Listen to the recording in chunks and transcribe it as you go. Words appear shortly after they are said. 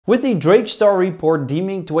With the Drake Star report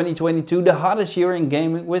deeming 2022 the hottest year in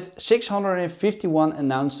gaming with 651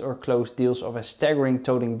 announced or closed deals of a staggering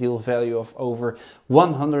total deal value of over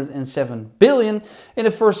 107 billion in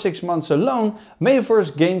the first 6 months alone,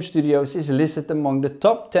 Metaverse Game Studios is listed among the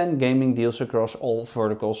top 10 gaming deals across all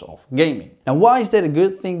verticals of gaming. Now why is that a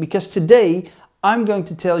good thing? Because today I'm going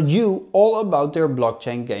to tell you all about their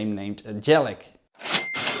blockchain game named Angelic.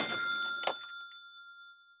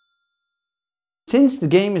 Since the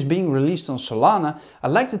game is being released on Solana,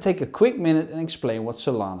 I'd like to take a quick minute and explain what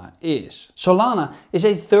Solana is. Solana is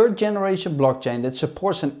a third generation blockchain that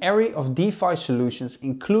supports an array of DeFi solutions,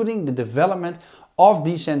 including the development of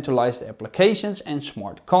decentralized applications and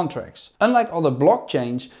smart contracts. Unlike other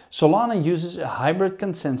blockchains, Solana uses a hybrid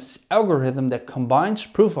consensus algorithm that combines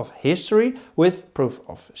proof of history with proof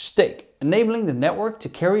of stake, enabling the network to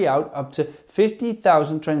carry out up to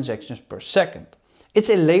 50,000 transactions per second. It's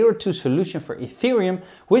a layer 2 solution for Ethereum,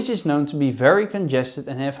 which is known to be very congested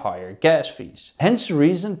and have higher gas fees. Hence the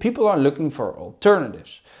reason people are looking for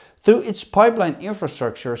alternatives. Through its pipeline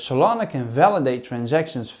infrastructure, Solana can validate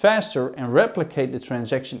transactions faster and replicate the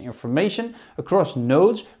transaction information across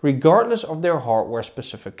nodes regardless of their hardware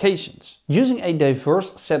specifications. Using a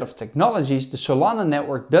diverse set of technologies, the Solana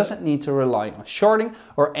network doesn't need to rely on sharding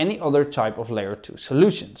or any other type of layer 2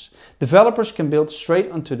 solutions. Developers can build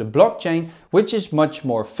straight onto the blockchain, which is much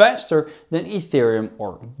more faster than Ethereum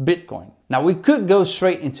or Bitcoin. Now we could go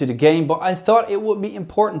straight into the game, but I thought it would be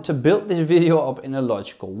important to build this video up in a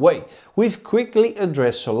logical way. We've quickly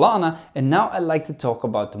addressed Solana and now I'd like to talk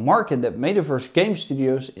about the market that Metaverse Game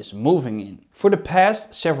Studios is moving in. For the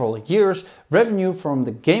past several years, revenue from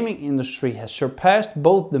the gaming industry has surpassed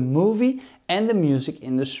both the movie and the music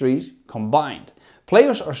industries combined.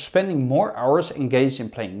 Players are spending more hours engaged in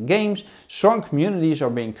playing games, strong communities are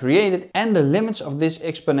being created, and the limits of this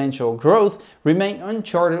exponential growth remain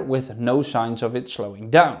uncharted with no signs of it slowing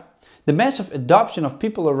down. The massive adoption of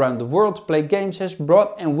people around the world to play games has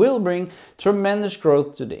brought and will bring tremendous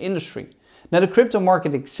growth to the industry. Now the crypto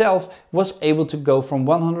market itself was able to go from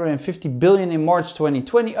 150 billion in March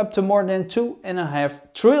 2020 up to more than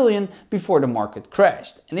 2.5 trillion before the market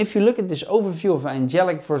crashed. And if you look at this overview of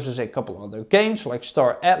Angelic versus a couple other games like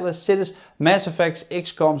Star Atlas, Cities, Mass Effect,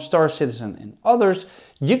 XCOM, Star Citizen and others,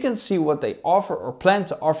 you can see what they offer or plan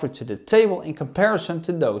to offer to the table in comparison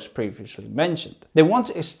to those previously mentioned. They want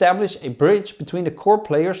to establish a bridge between the core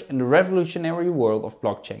players and the revolutionary world of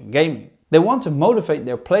blockchain gaming. They want to motivate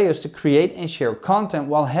their players to create and share content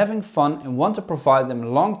while having fun and want to provide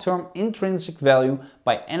them long-term intrinsic value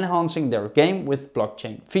by enhancing their game with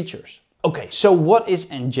blockchain features. Okay, so what is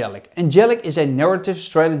Angelic? Angelic is a narrative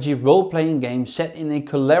strategy role-playing game set in a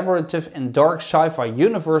collaborative and dark sci-fi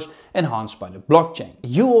universe enhanced by the blockchain.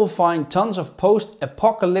 You will find tons of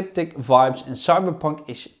post-apocalyptic vibes and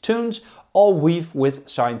cyberpunk-ish tunes, all weave with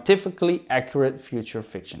scientifically accurate future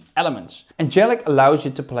fiction elements. Angelic allows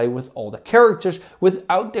you to play with all the characters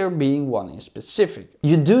without there being one in specific.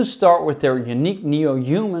 You do start with their unique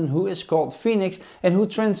neo-human who is called Phoenix and who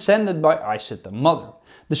transcended by Isid the Mother.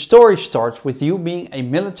 The story starts with you being a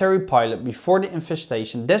military pilot before the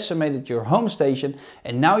infestation decimated your home station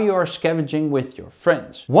and now you are scavenging with your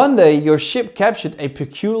friends. One day your ship captured a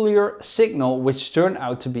peculiar signal which turned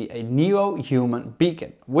out to be a neo-human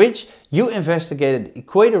beacon, which you investigated the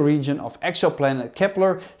equator region of exoplanet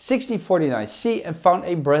Kepler 1649c and found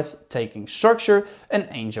a breathtaking structure, an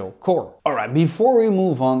angel core. Alright, before we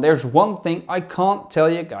move on, there's one thing I can't tell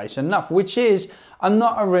you guys enough, which is I'm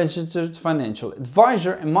not a registered financial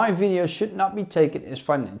advisor and my videos should not be taken as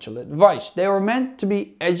financial advice. They are meant to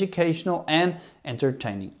be educational and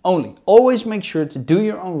entertaining only. Always make sure to do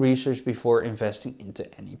your own research before investing into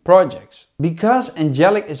any projects. Because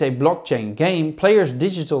Angelic is a blockchain game, players'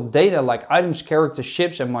 digital data like items, characters,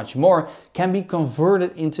 ships and much more can be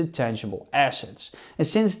converted into tangible assets. And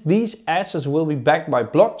since these assets will be backed by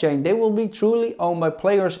blockchain, they will be truly owned by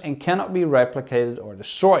players and cannot be replicated or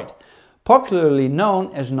destroyed. Popularly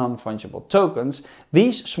known as non-fungible tokens,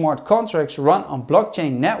 these smart contracts run on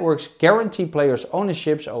blockchain networks guarantee players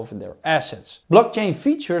ownerships over their assets. Blockchain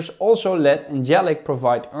features also let Angelic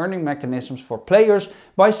provide earning mechanisms for players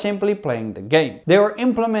by simply playing the game. They are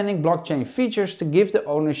implementing blockchain features to give the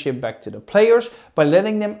ownership back to the players by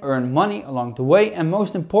letting them earn money along the way and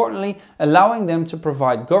most importantly allowing them to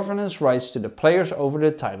provide governance rights to the players over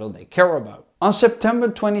the title they care about. On September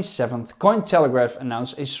 27th, Cointelegraph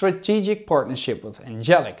announced a strategic partnership with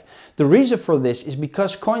Angelic. The reason for this is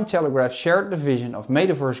because Cointelegraph shared the vision of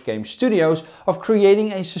Metaverse Game Studios of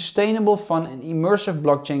creating a sustainable, fun and immersive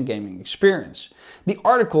blockchain gaming experience. The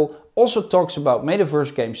article also talks about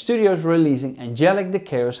Metaverse Game Studios releasing Angelic the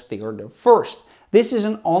Chaos Theater first. This is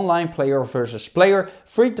an online player versus player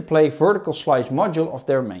free-to-play vertical slice module of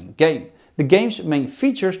their main game. The game's main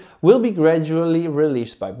features will be gradually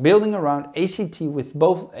released by building around ACT with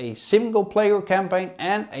both a single player campaign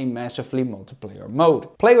and a massively multiplayer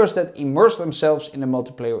mode. Players that immerse themselves in the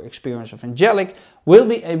multiplayer experience of Angelic will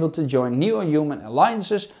be able to join neo-human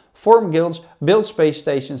alliances, form guilds, build space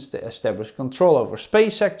stations to establish control over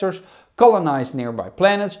space sectors, colonize nearby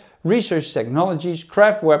planets, research technologies,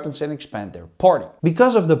 craft weapons and expand their party.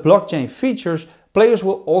 Because of the blockchain features, players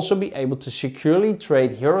will also be able to securely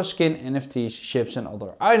trade hero skin, NFTs, ships and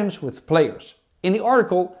other items with players. In the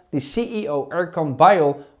article, the CEO Erkan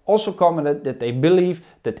Bayol also commented that they believe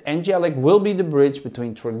that Angelic will be the bridge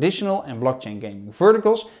between traditional and blockchain gaming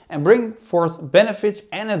verticals and bring forth benefits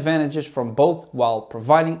and advantages from both while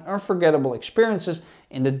providing unforgettable experiences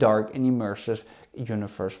in the dark and immersive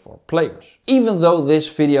universe for players. Even though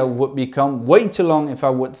this video would become way too long if I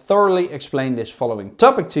would thoroughly explain this following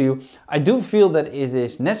topic to you, I do feel that it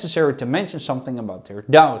is necessary to mention something about their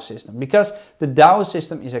DAO system, because the DAO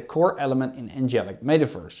system is a core element in Angelic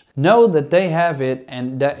Metaverse. Know that they have it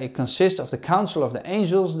and that it consists of the Council of the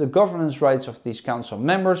Angels, the governance rights of these council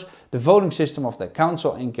members, the voting system of the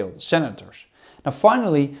council and guild senators. Now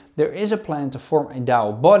finally, there is a plan to form a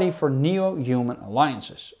DAO body for neo-human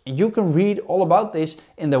alliances. And you can read all about this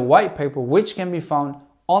in the white paper, which can be found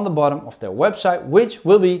on the bottom of their website, which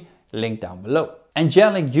will be linked down below.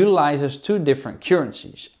 Angelic utilizes two different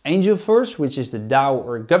currencies: Angelverse, which is the DAO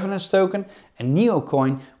or governance token, and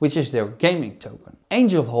Neocoin, which is their gaming token.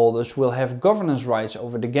 Angel holders will have governance rights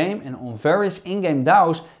over the game and on various in-game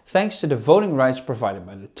DAOs thanks to the voting rights provided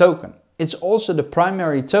by the token. It's also the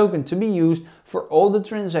primary token to be used for all the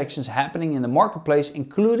transactions happening in the marketplace,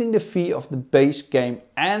 including the fee of the base game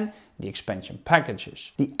and the expansion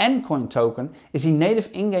packages. The Ncoin token is the native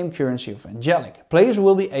in-game currency of Angelic. Players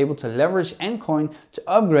will be able to leverage Ncoin to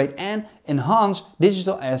upgrade and enhance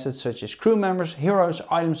digital assets such as crew members, heroes,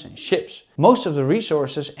 items and ships. Most of the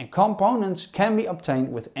resources and components can be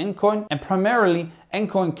obtained with Ncoin, and primarily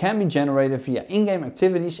Ncoin can be generated via in-game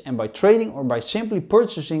activities and by trading or by simply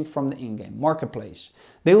purchasing from the in-game marketplace.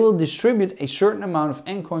 They will distribute a certain amount of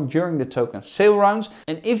Ncoin during the token sale rounds,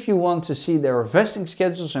 and if you want to see their vesting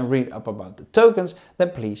schedules and read up about the tokens,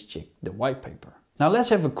 then please check the white paper. Now let's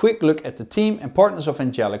have a quick look at the team and partners of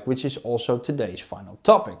Angelic, which is also today's final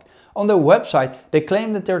topic. On their website, they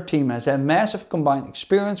claim that their team has a massive combined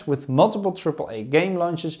experience with multiple AAA game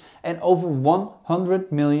launches and over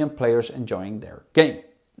 100 million players enjoying their game.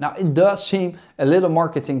 Now it does seem a little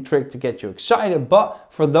marketing trick to get you excited, but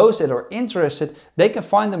for those that are interested, they can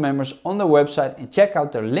find the members on their website and check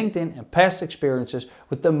out their LinkedIn and past experiences,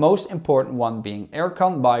 with the most important one being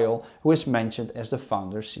Erkan Bayol, who is mentioned as the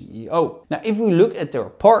founder CEO. Now if we look at their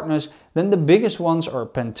partners, then the biggest ones are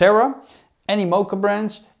Pantera, Animoca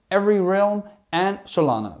Brands, Every Realm and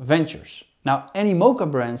Solana Ventures. Now, Animoca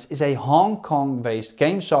Brands is a Hong Kong-based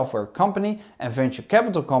game software company and venture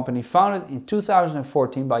capital company founded in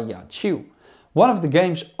 2014 by Ya Chiu. One of the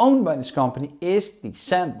games owned by this company is The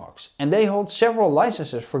Sandbox, and they hold several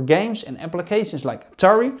licenses for games and applications like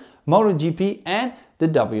Atari, MotoGP and the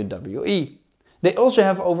WWE. They also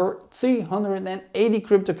have over 380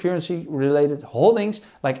 cryptocurrency related holdings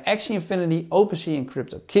like Axie Infinity, OpenSea and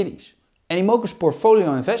CryptoKitties. Animoca's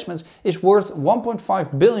portfolio investments is worth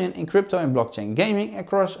 1.5 billion in crypto and blockchain gaming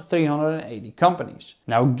across 380 companies.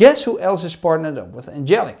 Now guess who else is partnered up with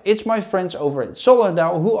Angelic? It's my friends over at SOLR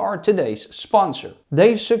DAO, who are today's sponsor.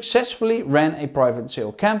 They've successfully ran a private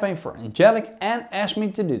sale campaign for Angelic and asked me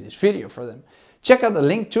to do this video for them. Check out the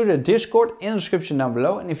link to their Discord in the description down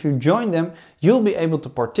below, and if you join them, you'll be able to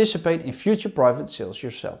participate in future private sales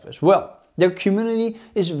yourself as well. Their community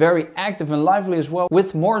is very active and lively as well,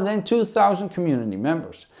 with more than 2,000 community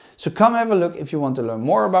members. So come have a look if you want to learn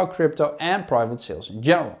more about crypto and private sales in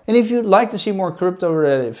general. And if you'd like to see more crypto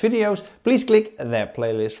related videos, please click that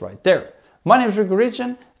playlist right there. My name is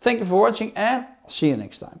Rico, thank you for watching and I'll see you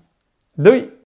next time. Doei!